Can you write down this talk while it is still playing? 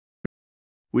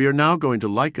We are now going to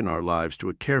liken our lives to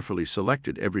a carefully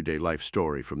selected everyday life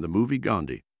story from the movie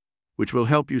Gandhi, which will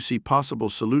help you see possible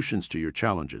solutions to your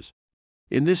challenges.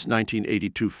 In this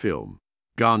 1982 film,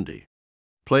 Gandhi,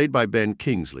 played by Ben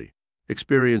Kingsley,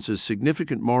 experiences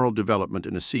significant moral development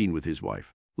in a scene with his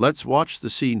wife. Let's watch the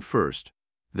scene first,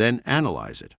 then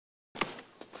analyze it.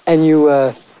 And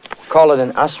you call it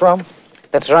an ashram?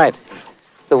 That's right.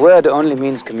 The word only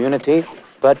means community,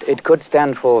 but it could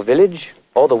stand for village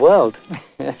or the world.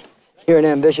 You're an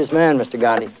ambitious man, Mr.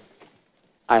 Gandhi.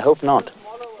 I hope not.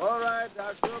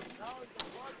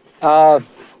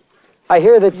 I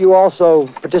hear that you also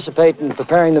participate in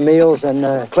preparing the meals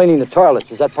and cleaning the toilets.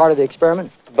 Is that part of the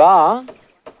experiment? Bar?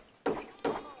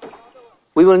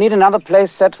 We will need another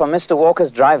place set for Mr.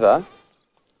 Walker's driver.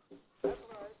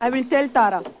 I will tell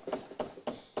Tara.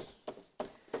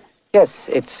 Yes,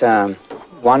 it's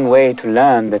one way to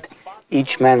learn that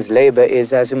each man's labor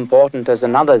is as important as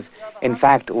another's. In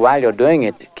fact, while you're doing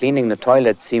it, cleaning the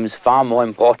toilet seems far more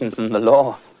important than the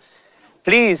law.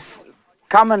 Please,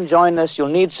 come and join us. You'll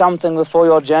need something before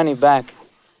your journey back.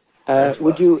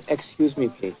 Would you excuse me,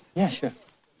 please? Yeah, sure.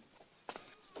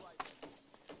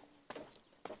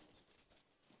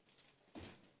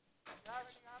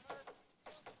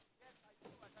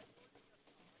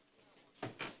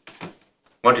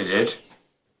 What is it?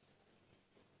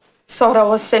 Sora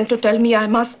was sent to tell me I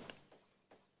must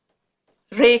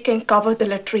rake and cover the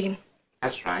latrine.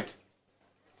 That's right.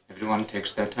 Everyone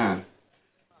takes their turn.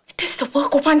 It is the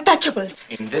work of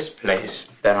untouchables. In this place,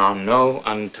 there are no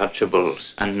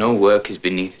untouchables, and no work is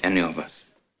beneath any of us.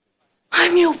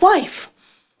 I'm your wife.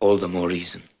 All the more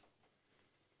reason.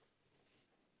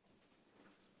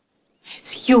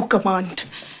 As you command.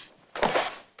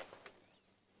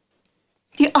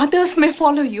 The others may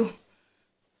follow you,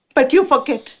 but you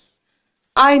forget.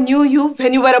 I knew you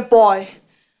when you were a boy.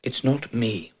 It's not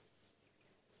me.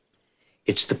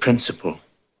 It's the principle.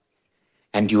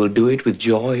 And you will do it with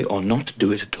joy or not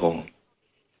do it at all.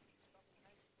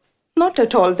 Not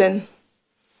at all, then.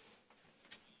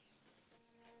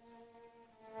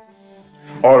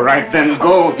 All right, then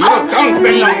go. You don't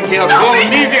belong here. Go,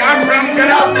 leave the ashram. Get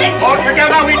out. All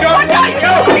together, we don't. What are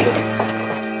you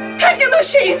doing? Have you no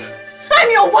shame? I'm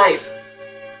your wife.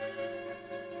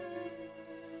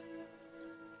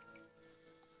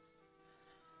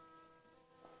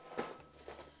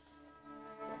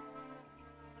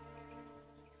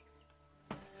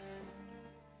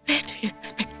 Where do you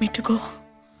expect me to go?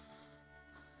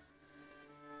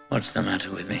 What's the matter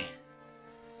with me?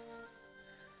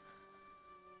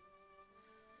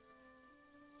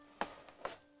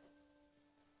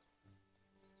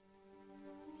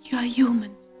 You are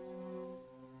human.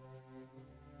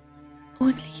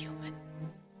 Only human.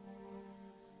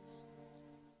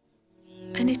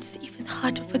 And it's even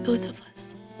harder for those of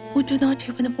us who do not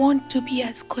even want to be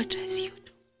as good as you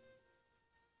do.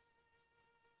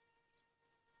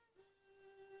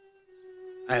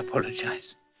 I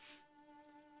apologize.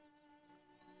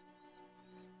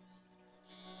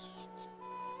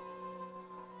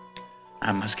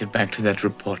 I must get back to that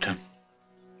reporter.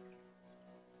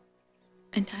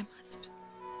 And I must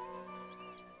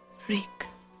rake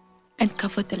and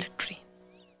cover the latrine.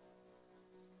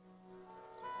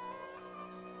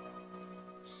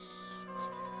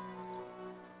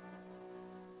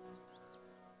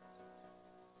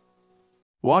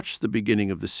 Watch the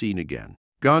beginning of the scene again.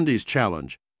 Gandhi's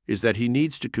challenge is that he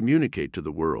needs to communicate to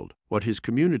the world what his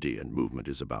community and movement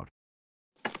is about.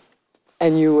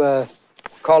 And you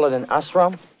call it an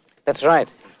ashram? That's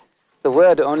right. The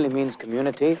word only means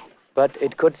community, but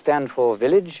it could stand for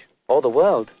village or the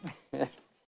world.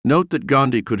 Note that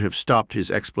Gandhi could have stopped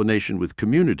his explanation with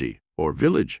community or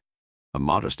village, a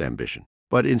modest ambition.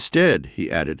 But instead,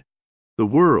 he added, the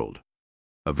world,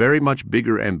 a very much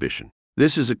bigger ambition.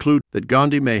 This is a clue that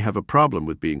Gandhi may have a problem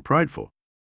with being prideful,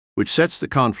 which sets the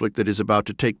conflict that is about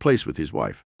to take place with his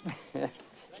wife.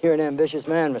 You're an ambitious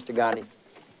man, Mr. Gandhi.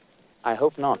 I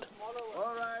hope not.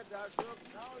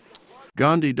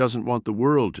 Gandhi doesn't want the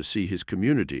world to see his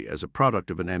community as a product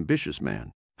of an ambitious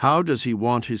man. How does he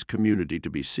want his community to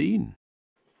be seen?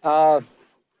 I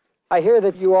hear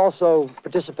that you also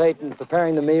participate in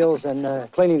preparing the meals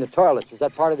and cleaning the toilets. Is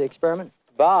that part of the experiment?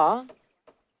 Bar?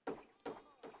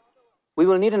 We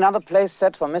will need another place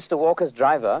set for Mr. Walker's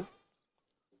driver.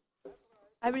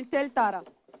 I will tell Tara.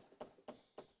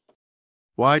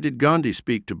 Why did Gandhi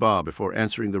speak to Ba before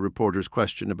answering the reporter's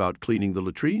question about cleaning the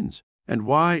latrines? And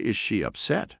why is she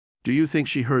upset? Do you think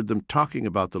she heard them talking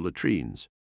about the latrines?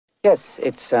 Yes,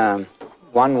 it's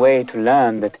one way to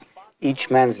learn that each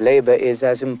man's labor is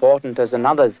as important as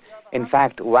another's. In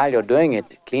fact, while you're doing it,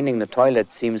 cleaning the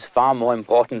toilet seems far more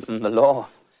important than the law.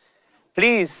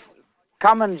 Please,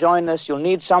 come and join us. You'll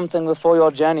need something before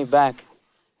your journey back.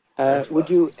 Would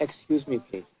you excuse me,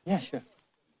 please? Yeah, sure.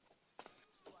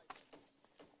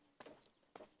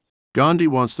 Gandhi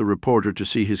wants the reporter to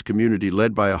see his community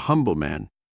led by a humble man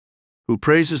who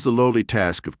praises the lowly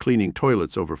task of cleaning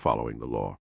toilets over following the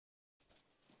law.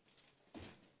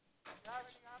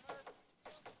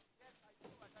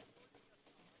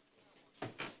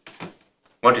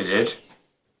 What is it?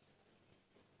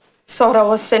 Sora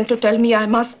was sent to tell me I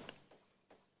must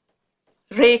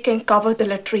rake and cover the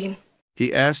latrine.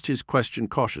 He asked his question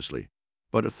cautiously,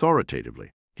 but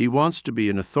authoritatively. He wants to be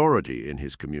an authority in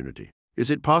his community. Is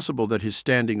it possible that his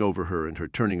standing over her and her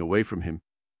turning away from him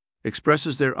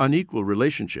expresses their unequal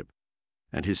relationship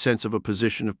and his sense of a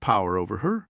position of power over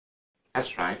her?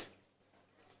 That's right.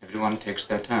 Everyone takes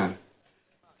their turn.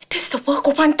 It is the work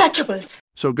of untouchables.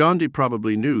 So Gandhi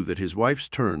probably knew that his wife's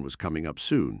turn was coming up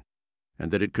soon,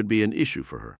 and that it could be an issue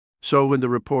for her. So when the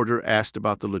reporter asked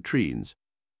about the latrines,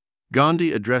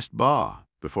 Gandhi addressed Ba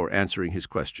before answering his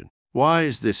question. Why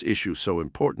is this issue so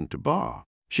important to Ba?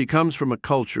 She comes from a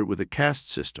culture with a caste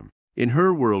system. In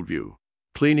her worldview,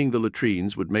 cleaning the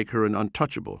latrines would make her an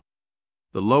untouchable,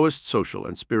 the lowest social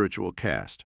and spiritual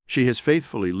caste. She has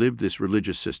faithfully lived this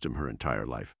religious system her entire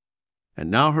life,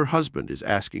 and now her husband is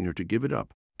asking her to give it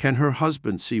up. Can her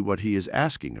husband see what he is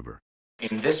asking of her?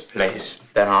 In this place,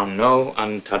 there are no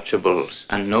untouchables,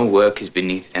 and no work is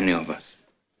beneath any of us.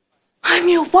 I'm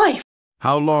your wife.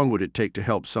 How long would it take to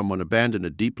help someone abandon a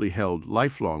deeply held,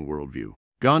 lifelong worldview?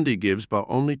 Gandhi gives Ba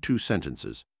only 2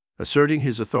 sentences, asserting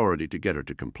his authority to get her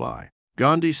to comply.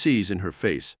 Gandhi sees in her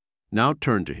face, now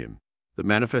turned to him, the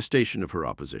manifestation of her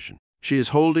opposition. She is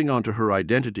holding onto her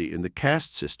identity in the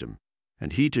caste system,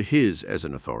 and he to his as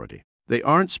an authority. They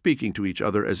aren't speaking to each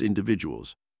other as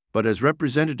individuals, but as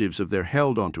representatives of their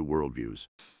held onto worldviews.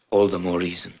 All the more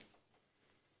reason.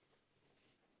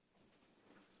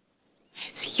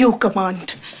 It's you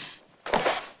command.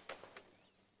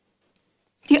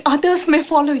 The others may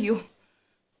follow you,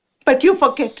 but you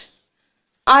forget.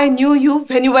 I knew you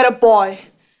when you were a boy.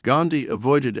 Gandhi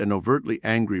avoided an overtly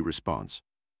angry response,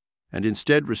 and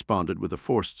instead responded with a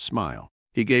forced smile.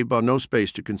 He gave Ba no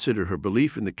space to consider her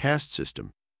belief in the caste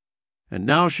system, and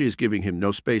now she is giving him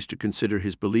no space to consider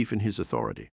his belief in his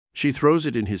authority. She throws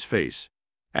it in his face,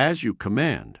 as you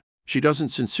command. She doesn't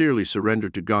sincerely surrender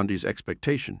to Gandhi's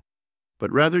expectation,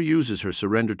 but rather uses her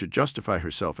surrender to justify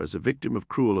herself as a victim of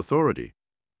cruel authority,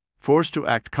 forced to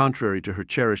act contrary to her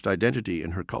cherished identity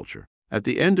in her culture. At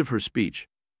the end of her speech,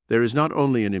 there is not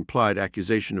only an implied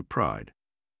accusation of pride,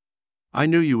 I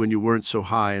knew you when you weren't so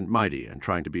high and mighty and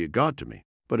trying to be a god to me,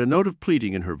 but a note of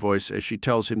pleading in her voice as she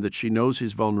tells him that she knows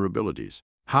his vulnerabilities.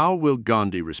 How will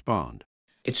Gandhi respond?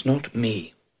 It's not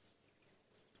me.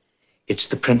 It's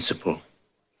the principle.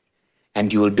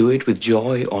 And you will do it with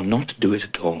joy or not do it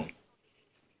at all.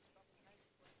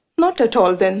 Not at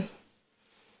all, then.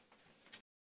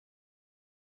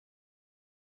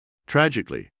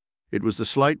 Tragically, it was the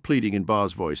slight pleading in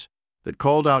Ba's voice that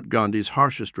called out Gandhi's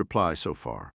harshest reply so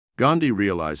far. Gandhi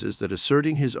realizes that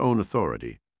asserting his own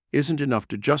authority isn't enough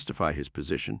to justify his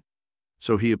position,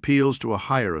 so he appeals to a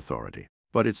higher authority.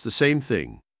 But it's the same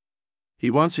thing.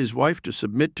 He wants his wife to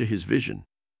submit to his vision,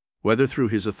 whether through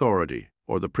his authority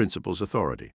or the principal's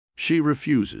authority. She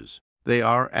refuses. They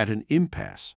are at an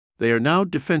impasse. They are now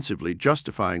defensively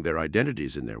justifying their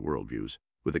identities in their worldviews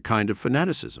with a kind of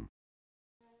fanaticism.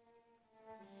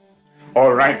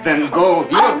 All right, then go.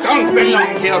 You don't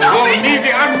belong here. Go. Leave the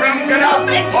ashram. Get out.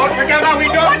 All together, we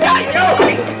don't. What are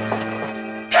you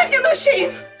doing? Have you no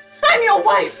shame? I'm your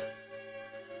wife.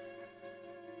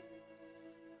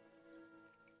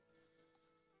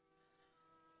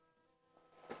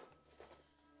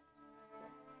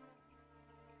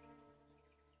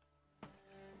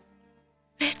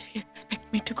 Where do you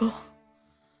expect me to go?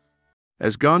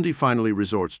 As Gandhi finally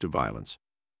resorts to violence,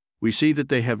 we see that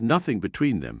they have nothing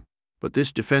between them but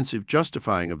this defensive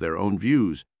justifying of their own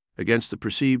views against the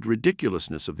perceived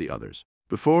ridiculousness of the others.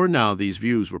 Before now, these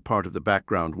views were part of the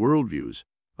background worldviews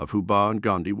of who Ba and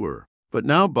Gandhi were. But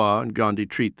now Ba and Gandhi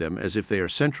treat them as if they are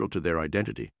central to their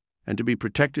identity and to be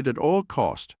protected at all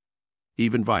cost,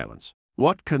 even violence.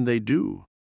 What can they do?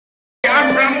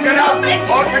 Ashram, get out.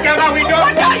 All together, we don't.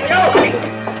 What are you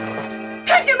doing?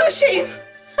 Have you no shame?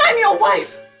 I'm your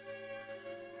wife.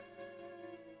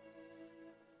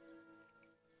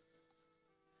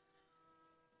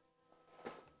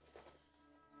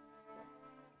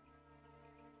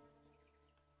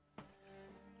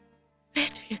 Where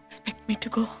do you expect me to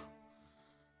go?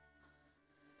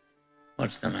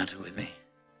 What's the matter with me?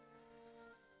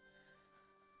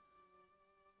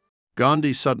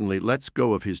 Gandhi suddenly lets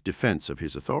go of his defense of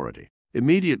his authority.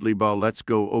 Immediately, Ba lets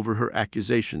go over her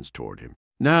accusations toward him.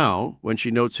 Now, when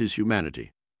she notes his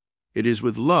humanity, it is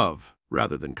with love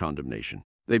rather than condemnation.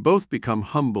 They both become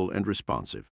humble and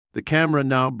responsive. The camera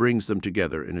now brings them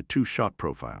together in a two-shot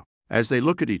profile. As they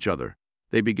look at each other,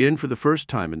 they begin for the first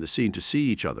time in the scene to see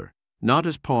each other, not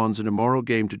as pawns in a moral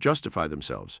game to justify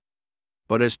themselves,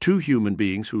 but as two human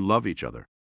beings who love each other.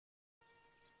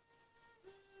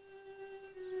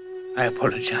 I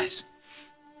apologize.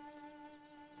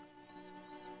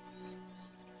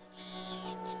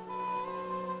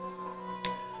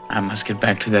 I must get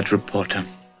back to that reporter.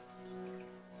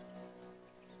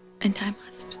 And I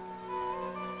must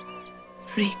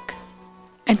rake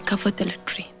and cover the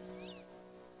latrine.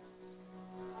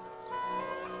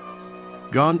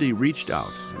 Gandhi reached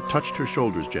out and touched her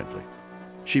shoulders gently.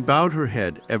 She bowed her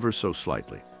head ever so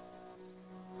slightly.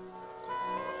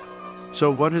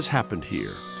 So what has happened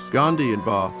here? Gandhi and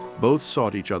Ba both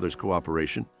sought each other's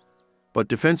cooperation, but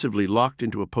defensively locked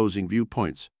into opposing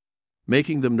viewpoints,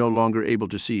 making them no longer able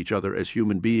to see each other as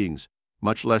human beings,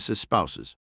 much less as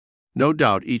spouses. No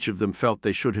doubt each of them felt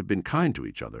they should have been kind to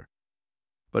each other.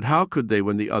 But how could they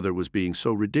when the other was being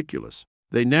so ridiculous?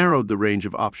 They narrowed the range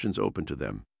of options open to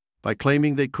them by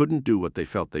claiming they couldn't do what they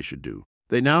felt they should do.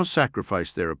 They now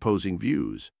sacrificed their opposing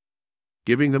views,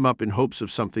 giving them up in hopes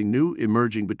of something new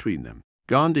emerging between them.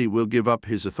 Gandhi will give up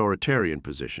his authoritarian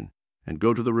position and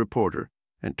go to the reporter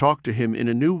and talk to him in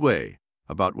a new way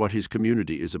about what his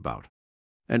community is about.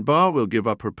 And Ba will give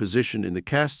up her position in the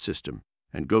caste system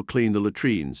and go clean the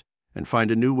latrines and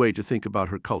find a new way to think about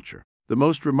her culture. The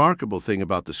most remarkable thing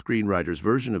about the screenwriter's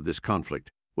version of this conflict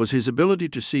was his ability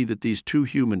to see that these two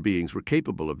human beings were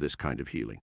capable of this kind of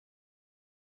healing.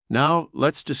 Now,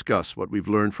 let's discuss what we've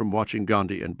learned from watching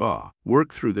Gandhi and Ba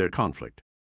work through their conflict.